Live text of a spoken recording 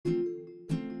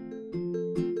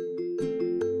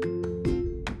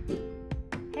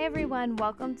Hey everyone,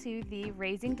 welcome to the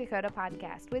Raising Dakota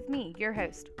podcast with me, your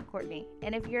host, Courtney.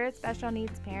 And if you're a special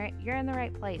needs parent, you're in the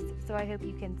right place. So I hope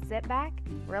you can sit back,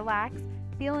 relax,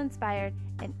 feel inspired,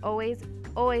 and always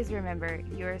remember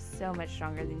you are so much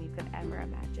stronger than you could ever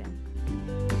imagine.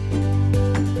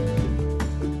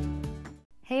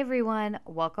 Hey everyone,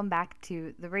 welcome back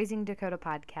to the Raising Dakota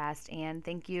podcast, and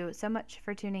thank you so much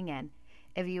for tuning in.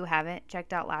 If you haven't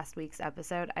checked out last week's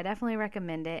episode, I definitely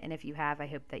recommend it, and if you have, I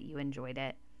hope that you enjoyed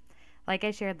it. Like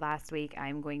I shared last week,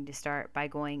 I'm going to start by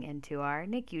going into our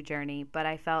NICU journey, but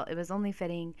I felt it was only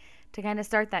fitting to kind of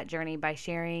start that journey by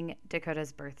sharing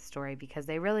Dakota's birth story because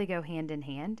they really go hand in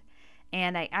hand.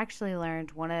 And I actually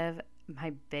learned one of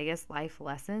my biggest life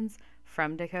lessons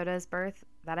from Dakota's birth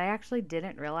that I actually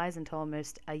didn't realize until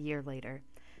almost a year later.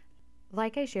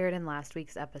 Like I shared in last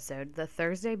week's episode, the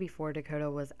Thursday before Dakota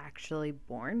was actually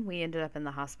born, we ended up in the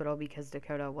hospital because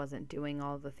Dakota wasn't doing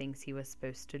all the things he was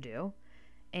supposed to do.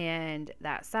 And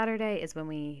that Saturday is when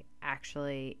we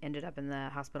actually ended up in the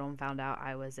hospital and found out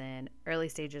I was in early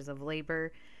stages of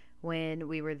labor. When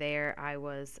we were there, I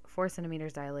was 4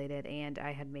 centimeters dilated and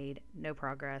I had made no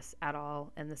progress at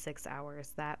all in the 6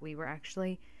 hours that we were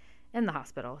actually in the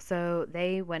hospital. So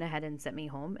they went ahead and sent me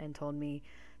home and told me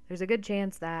there's a good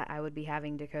chance that I would be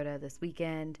having Dakota this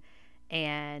weekend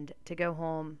and to go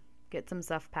home, get some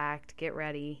stuff packed, get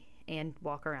ready, and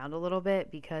walk around a little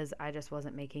bit because I just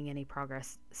wasn't making any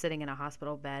progress sitting in a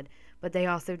hospital bed. But they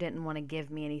also didn't want to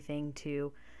give me anything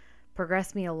to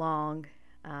progress me along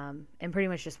and pretty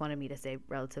much just wanted me to stay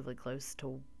relatively close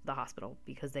to the hospital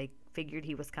because they figured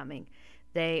he was coming.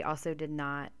 They also did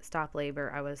not stop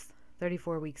labor. I was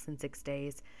 34 weeks and 6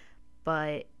 days,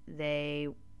 but they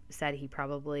said he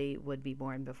probably would be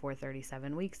born before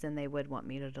 37 weeks and they would want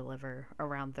me to deliver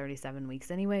around 37 weeks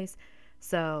anyways.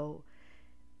 So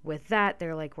with that,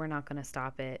 they're like, we're not going to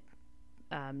stop it.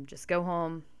 Just go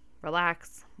home,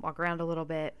 relax, walk around a little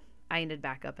bit. I ended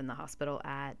back up in the hospital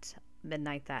at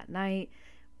midnight that night.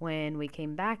 When we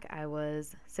came back, I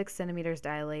was 6 centimeters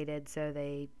dilated. So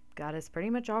they got us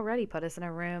pretty much all ready, put us in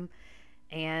a room,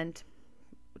 and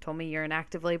told me you're in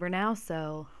active labor now.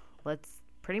 So let's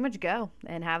pretty much go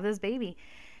and have this baby.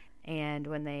 And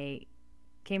when they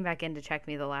came back in to check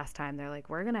me the last time, they're like,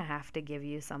 we're going to have to give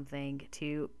you something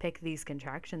to pick these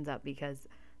contractions up because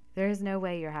there's no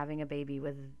way you're having a baby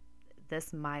with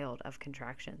this mild of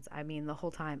contractions. I mean, the whole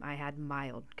time I had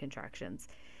mild contractions.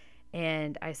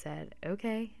 And I said,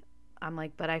 okay. I'm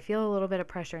like, but I feel a little bit of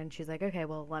pressure. And she's like, okay,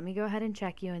 well, let me go ahead and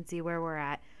check you and see where we're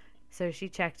at. So she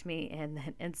checked me and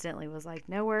then instantly was like,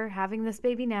 no, we're having this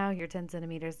baby now. You're 10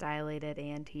 centimeters dilated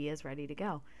and he is ready to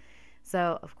go.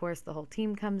 So, of course, the whole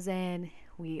team comes in.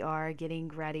 We are getting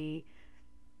ready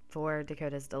for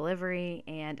Dakota's delivery.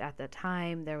 And at the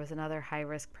time, there was another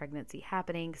high-risk pregnancy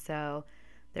happening. So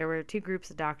there were 2 groups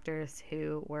of doctors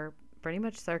who were pretty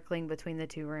much circling between the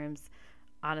 2 rooms.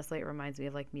 Honestly, it reminds me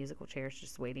of like musical chairs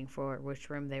just waiting for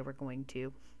which room they were going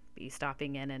to be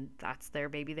stopping in. And that's their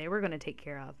baby they were going to take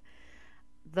care of.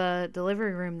 The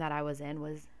delivery room that I was in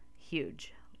was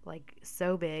huge, like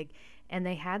so big. And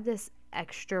they had this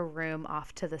extra room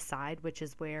off to the side, which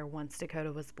is where once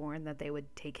Dakota was born that they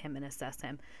would take him and assess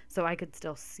him. So I could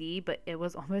still see, but it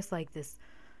was almost like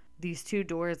these 2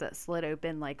 doors that slid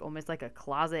open like almost like a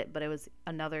closet, but it was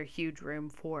another huge room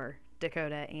for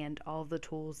Dakota and all the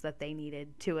tools that they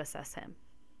needed to assess him.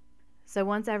 So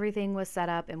once everything was set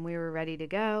up and we were ready to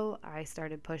go, I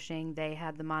started pushing. They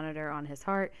had the monitor on his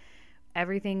heart.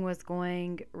 Everything was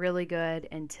going really good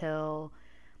until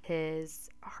his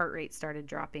heart rate started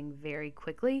dropping very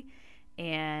quickly,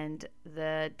 and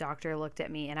the doctor looked at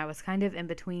me, and I was kind of in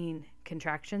between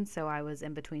contractions, so I was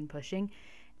in between pushing.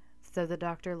 So the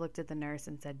doctor looked at the nurse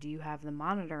and said, do you have the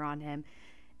monitor on him?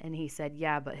 And he said,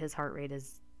 yeah, but his heart rate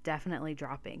is definitely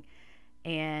dropping.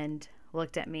 And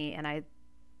looked at me, and I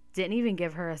didn't even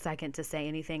give her a second to say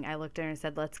anything. I looked at her and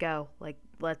said, let's go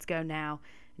now.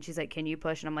 And she's like, can you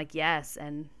push? And I'm like, yes.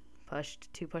 And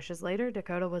pushed. 2 pushes later,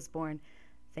 Dakota was born.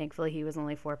 Thankfully, he was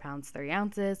only 4 pounds, 3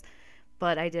 ounces,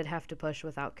 but I did have to push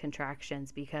without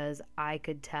contractions because I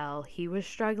could tell he was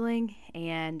struggling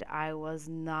and I was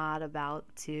not about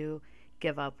to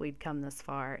give up. We'd come this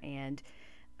far and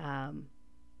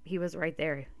he was right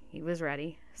there. He was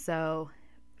ready. So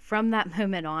from that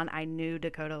moment on, I knew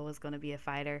Dakota was going to be a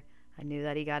fighter. I knew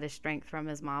that he got his strength from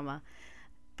his mama,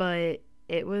 but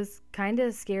it was kind of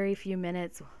a scary few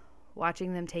minutes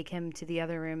watching them take him to the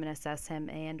other room and assess him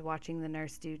and watching the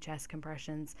nurse do chest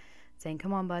compressions, saying,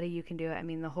 come on, buddy, you can do it. I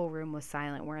mean, the whole room was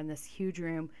silent. We're in this huge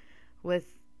room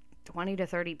with 20 to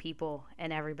 30 people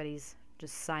and everybody's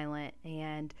just silent.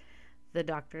 And the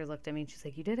doctor looked at me and she's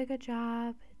like, you did a good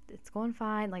job. it's going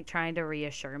fine, like trying to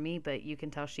reassure me, but you can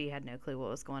tell she had no clue what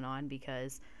was going on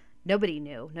because nobody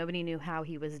knew how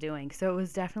he was doing. So it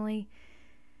was definitely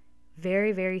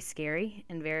very, very scary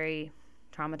and very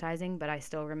traumatizing, but I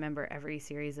still remember every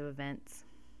series of events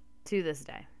to this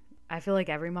day. I feel like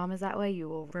every mom is that way. You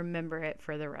will remember it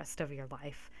for the rest of your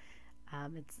life.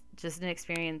 It's just an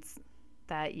experience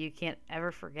that you can't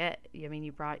ever forget. I mean,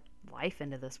 you brought life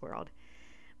into this world.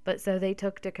 But so they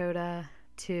took Dakota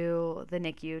to the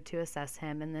NICU to assess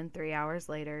him, and then 3 hours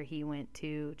later, he went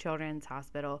to Children's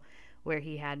Hospital where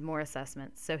he had more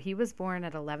assessments. So he was born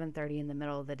at 11:30 in the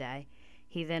middle of the day.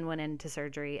 He then went into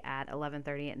surgery at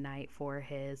 11:30 at night for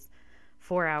his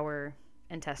 4-hour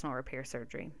intestinal repair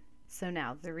surgery. So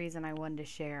now, the reason I wanted to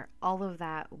share all of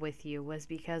that with you was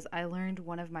because I learned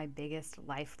one of my biggest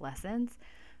life lessons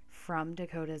from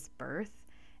Dakota's birth.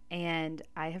 And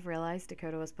I have realized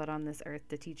Dakota was put on this earth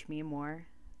to teach me more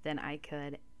than I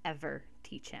could ever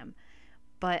teach him.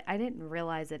 But I didn't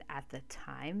realize it at the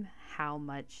time how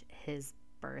much his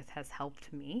birth has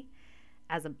helped me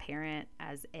as a parent,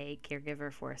 as a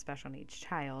caregiver for a special needs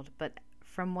child. But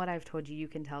from what I've told you, you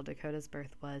can tell Dakota's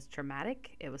birth was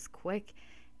traumatic, it was quick,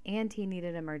 and he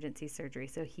needed emergency surgery.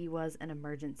 So he was an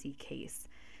emergency case.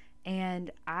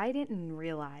 And I didn't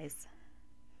realize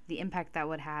the impact that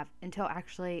would have until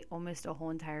actually almost a whole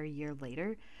entire year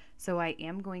later. So I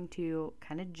am going to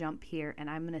kind of jump here, and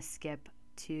I'm going to skip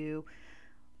to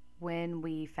when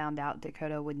we found out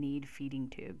Dakota would need feeding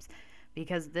tubes,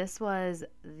 because this was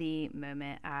the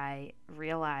moment I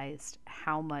realized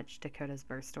how much Dakota's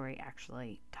birth story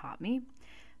actually taught me.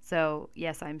 So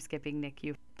yes, I'm skipping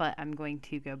NICU, but I'm going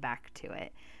to go back to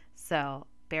it. So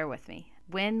bear with me.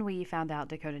 When we found out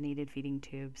Dakota needed feeding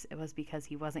tubes, it was because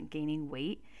he wasn't gaining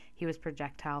weight. He was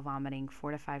projectile vomiting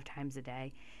 4 to 5 times a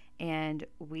day. And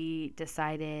we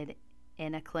decided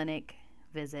in a clinic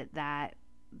visit that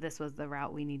this was the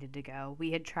route we needed to go.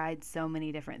 We had tried so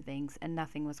many different things and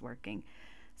nothing was working.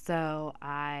 So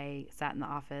I sat in the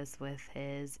office with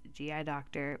his GI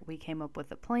doctor. We came up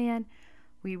with a plan.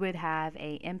 We would have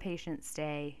an inpatient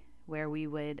stay where we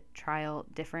would trial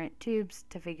different tubes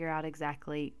to figure out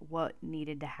exactly what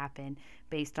needed to happen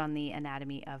based on the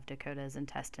anatomy of Dakota's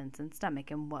intestines and stomach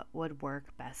and what would work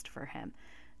best for him.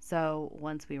 So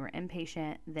once we were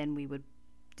inpatient, then we would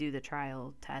do the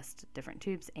trial, test different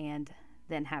tubes, and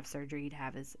then have surgery to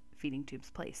have his feeding tubes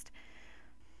placed.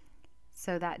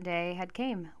 So that day had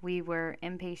came. We were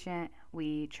inpatient.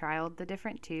 We trialed the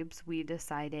different tubes. We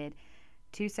decided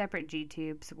 2 separate G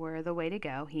tubes were the way to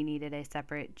go. He needed a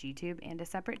separate G tube and a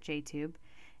separate J tube.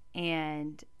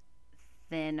 And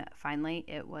then finally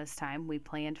it was time. We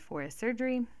planned for his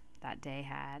surgery. That day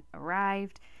had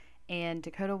arrived, and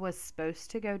Dakota was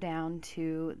supposed to go down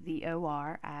to the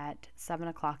OR at 7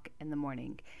 o'clock in the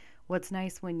morning. What's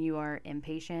nice when you are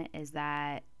inpatient is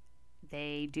that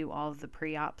they do all of the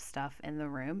pre-op stuff in the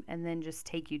room and then just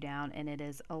take you down, and it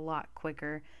is a lot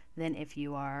quicker than if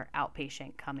you are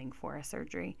outpatient coming for a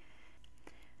surgery.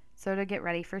 So to get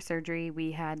ready for surgery,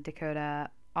 we had Dakota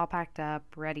all packed up,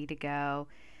 ready to go,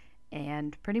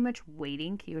 and pretty much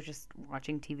waiting. He was just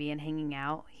watching TV and hanging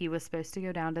out. He was supposed to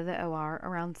go down to the OR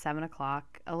around 7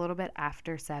 o'clock. A little bit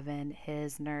after 7,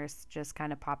 his nurse just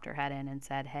kind of popped her head in and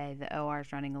said, hey, the OR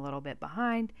is running a little bit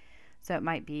behind, so it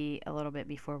might be a little bit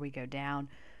before we go down,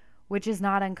 which is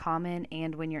not uncommon.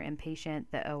 And when you're inpatient,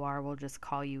 the OR will just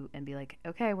call you and be like,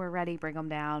 okay, we're ready, bring them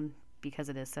down, because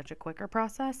it is such a quicker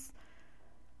process.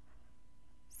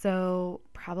 So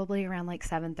probably around like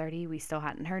 7:30, we still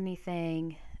hadn't heard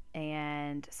anything.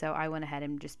 And so I went ahead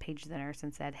and just paged the nurse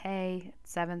and said, hey,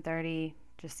 it's 7:30,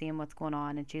 just seeing what's going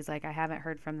on. And she's like, I haven't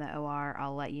heard from the OR.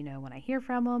 I'll let you know when I hear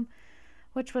from them,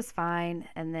 which was fine.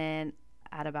 And then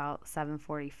at about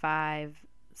 7:45,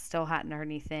 still hadn't heard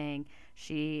anything.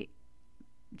 She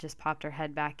just popped her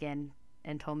head back in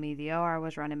and told me the OR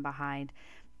was running behind.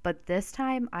 But this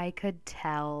time I could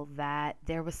tell that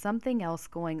there was something else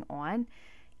going on,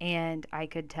 and I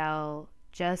could tell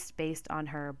just based on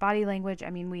her body language. I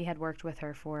mean, we had worked with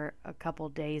her for a couple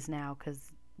days now,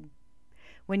 because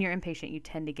when you're inpatient, you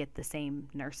tend to get the same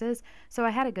nurses. So I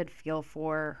had a good feel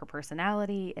for her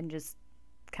personality and just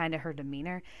kind of her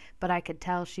demeanor, but I could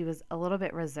tell she was a little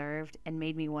bit reserved, and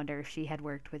made me wonder if she had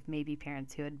worked with maybe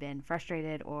parents who had been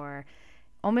frustrated, or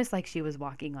almost like she was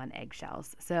walking on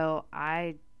eggshells. So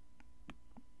I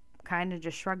kind of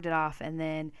just shrugged it off, and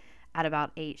then at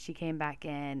about 8, she came back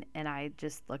in, and I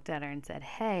just looked at her and said,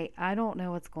 hey, I don't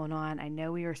know what's going on. I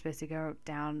know we were supposed to go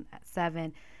down at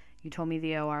 7. You told me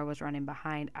the OR was running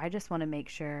behind. I just want to make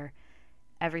sure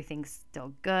everything's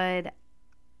still good.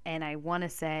 And I want to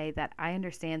say that I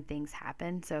understand things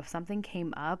happen. So if something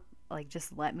came up, like,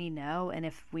 just let me know. And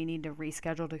if we need to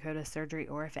reschedule Dakota's surgery,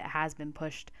 or if it has been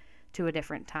pushed to a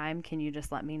different time, can you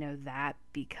just let me know that?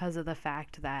 Because of the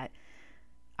fact that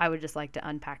I would just like to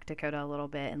unpack Dakota a little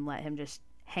bit and let him just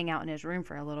hang out in his room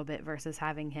for a little bit versus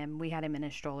having him, we had him in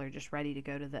a stroller just ready to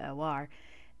go to the OR.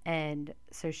 And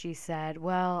so she said,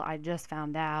 well, I just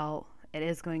found out it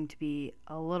is going to be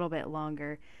a little bit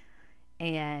longer,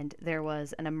 and there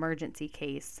was an emergency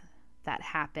case that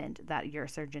happened that your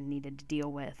surgeon needed to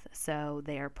deal with. So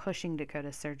they are pushing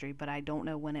Dakota's surgery, but I don't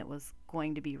know when it was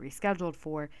going to be rescheduled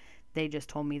for. They just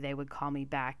told me they would call me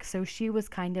back. So she was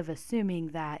kind of assuming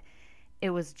that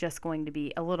it was just going to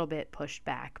be a little bit pushed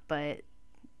back. But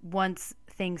once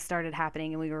things started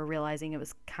happening and we were realizing it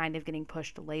was kind of getting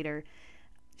pushed later,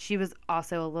 she was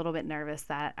also a little bit nervous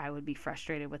that I would be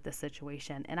frustrated with the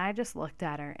situation. And I just looked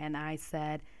at her and I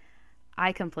said,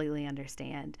 I completely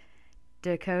understand.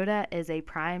 Dakota is a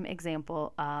prime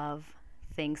example of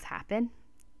things happen.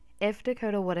 If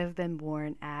Dakota would have been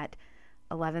born at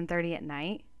 11:30 at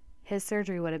night, his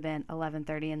surgery would have been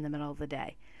 11:30 in the middle of the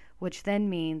day, which then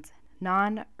means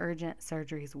non-urgent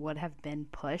surgeries would have been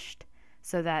pushed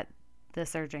so that the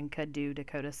surgeon could do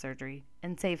Dakota's surgery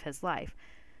and save his life.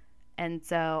 And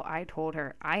so I told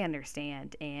her, I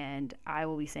understand, and I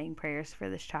will be saying prayers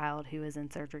for this child who is in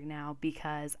surgery now,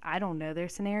 because I don't know their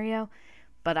scenario,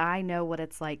 but I know what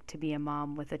it's like to be a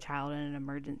mom with a child in an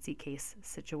emergency case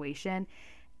situation.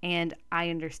 And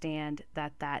I understand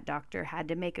that that doctor had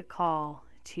to make a call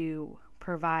to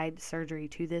provide surgery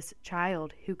to this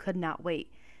child who could not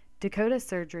wait. Dakota's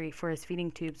surgery for his feeding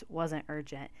tubes wasn't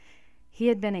urgent. He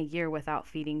had been a year without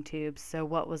feeding tubes, so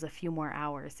what was a few more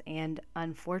hours? And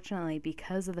unfortunately,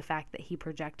 because of the fact that he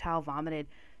projectile vomited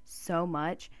so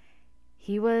much,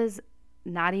 he was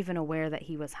not even aware that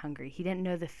he was hungry. He didn't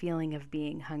know the feeling of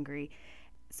being hungry.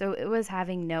 So it was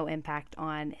having no impact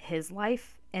on his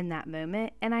life in that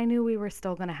moment, and I knew we were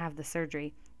still going to have the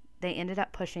surgery. They ended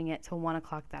up pushing it till 1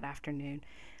 o'clock that afternoon.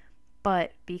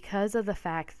 But because of the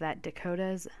fact that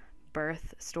Dakota's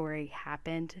birth story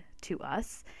happened to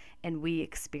us and we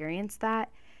experienced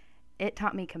that, it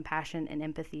taught me compassion and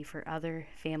empathy for other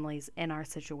families in our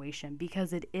situation,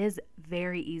 because it is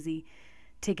very easy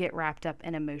to get wrapped up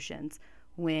in emotions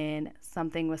when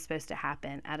something was supposed to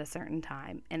happen at a certain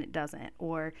time and it doesn't,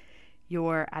 or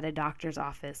you're at a doctor's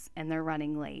office and they're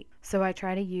running late. So I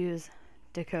try to use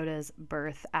Dakota's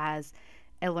birth as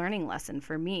a learning lesson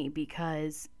for me,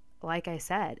 because like I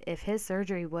said, if his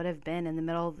surgery would have been in the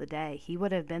middle of the day, he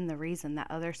would have been the reason that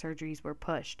other surgeries were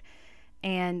pushed.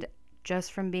 And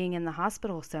just from being in the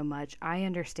hospital so much, I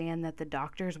understand that the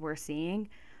doctors we're seeing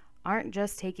aren't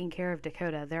just taking care of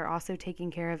Dakota. They're also taking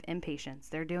care of inpatients.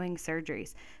 They're doing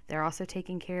surgeries. They're also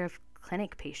taking care of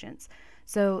clinic patients.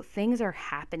 So things are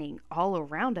happening all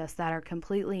around us that are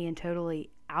completely and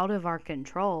totally out of our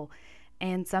control.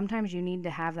 And sometimes you need to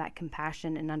have that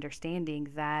compassion and understanding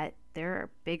that there are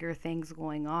bigger things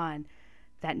going on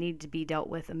that need to be dealt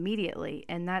with immediately.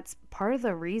 And that's part of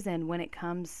the reason when it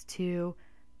comes to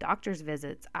doctor's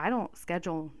visits, I don't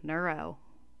schedule neuro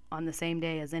on the same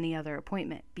day as any other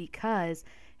appointment, because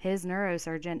his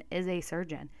neurosurgeon is a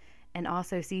surgeon and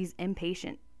also sees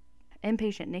inpatient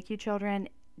NICU children,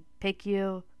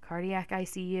 PICU, cardiac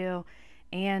ICU,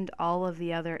 and all of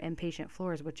the other inpatient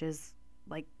floors, which is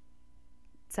like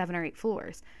 7 or 8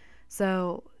 floors.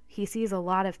 So he sees a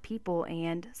lot of people,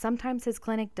 and sometimes his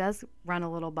clinic does run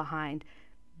a little behind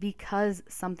because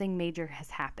something major has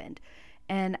happened.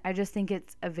 And I just think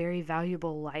it's a very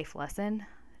valuable life lesson.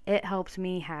 It helped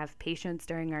me have patience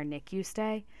during our NICU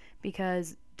stay,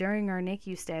 because during our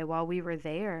NICU stay, while we were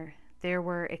there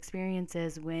were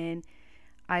experiences when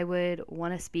I would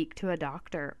want to speak to a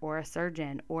doctor or a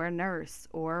surgeon or a nurse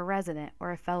or a resident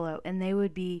or a fellow, and they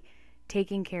would be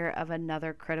taking care of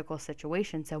another critical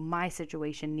situation. So my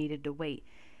situation needed to wait.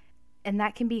 And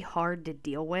that can be hard to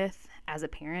deal with as a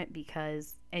parent,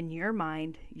 because in your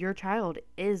mind, your child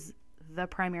is the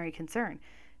primary concern.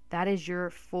 That is your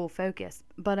full focus.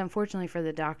 But unfortunately for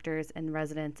the doctors and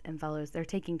residents and fellows, they're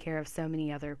taking care of so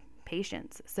many other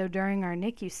patients. So during our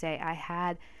NICU stay,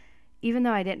 even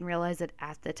though I didn't realize it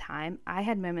at the time, I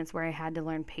had moments where I had to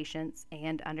learn patience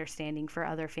and understanding for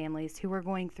other families who were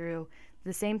going through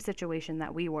the same situation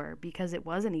that we were, because it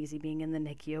wasn't easy being in the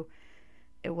NICU.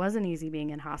 It wasn't easy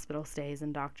being in hospital stays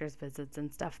and doctor's visits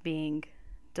and stuff being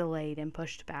delayed and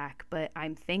pushed back. But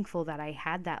I'm thankful that I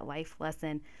had that life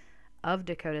lesson of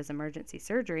Dakota's emergency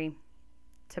surgery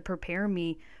to prepare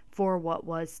me for what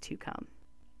was to come.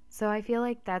 So I feel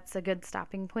like that's a good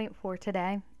stopping point for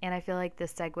today, and I feel like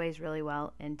this segues really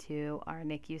well into our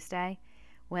NICU stay.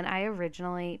 When I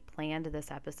originally planned this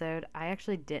episode, I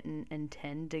actually didn't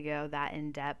intend to go that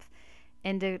in depth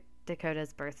into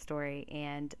Dakota's birth story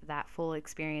and that full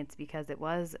experience because it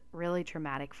was really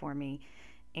traumatic for me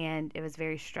and it was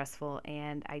very stressful,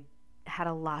 and I had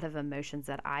a lot of emotions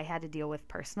that I had to deal with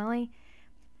personally.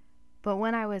 But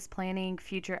when I was planning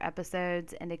future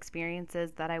episodes and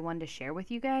experiences that I wanted to share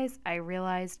with you guys, I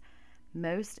realized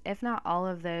most, if not all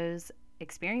of those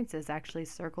experiences actually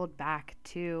circled back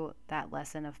to that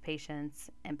lesson of patience,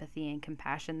 empathy, and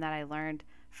compassion that I learned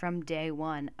from day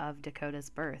one of Dakota's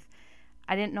birth.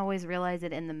 I didn't always realize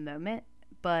it in the moment,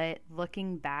 but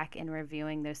looking back and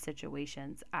reviewing those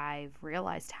situations, I've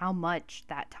realized how much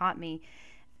that taught me.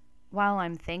 While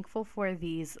I'm thankful for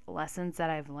these lessons that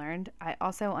I've learned, I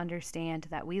also understand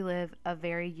that we live a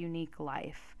very unique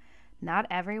life. Not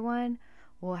everyone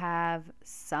will have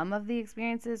some of the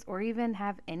experiences or even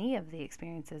have any of the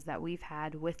experiences that we've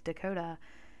had with Dakota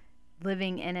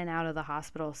living in and out of the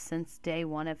hospital since day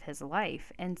one of his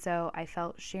life. And so I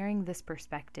felt sharing this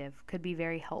perspective could be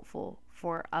very helpful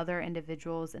for other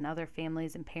individuals and other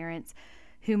families and parents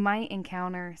who might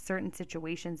encounter certain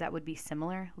situations that would be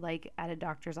similar, like at a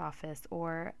doctor's office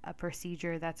or a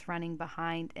procedure that's running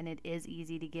behind, and it is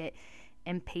easy to get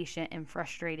impatient and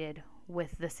frustrated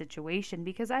with the situation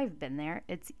because I've been there.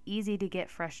 It's easy to get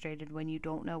frustrated when you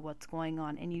don't know what's going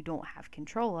on and you don't have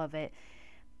control of it.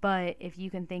 But if you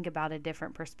can think about a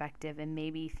different perspective and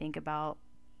maybe think about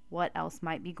what else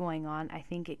might be going on, I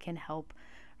think it can help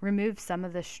remove some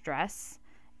of the stress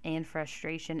and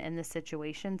frustration in the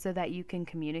situation so that you can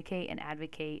communicate and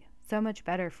advocate so much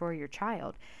better for your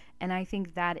child. And I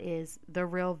think that is the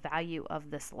real value of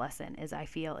this lesson, is I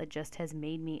feel it just has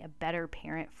made me a better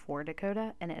parent for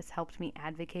Dakota, and it has helped me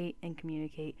advocate and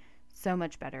communicate so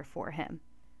much better for him.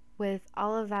 With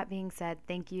all of that being said,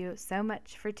 thank you so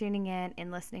much for tuning in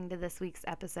and listening to this week's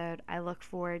episode. I look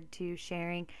forward to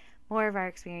sharing more of our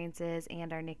experiences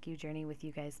and our NICU journey with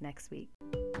you guys next week.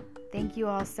 Thank you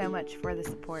all so much for the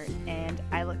support, and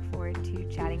I look forward to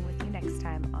chatting with you next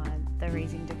time on the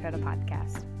Raising Dakota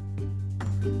podcast.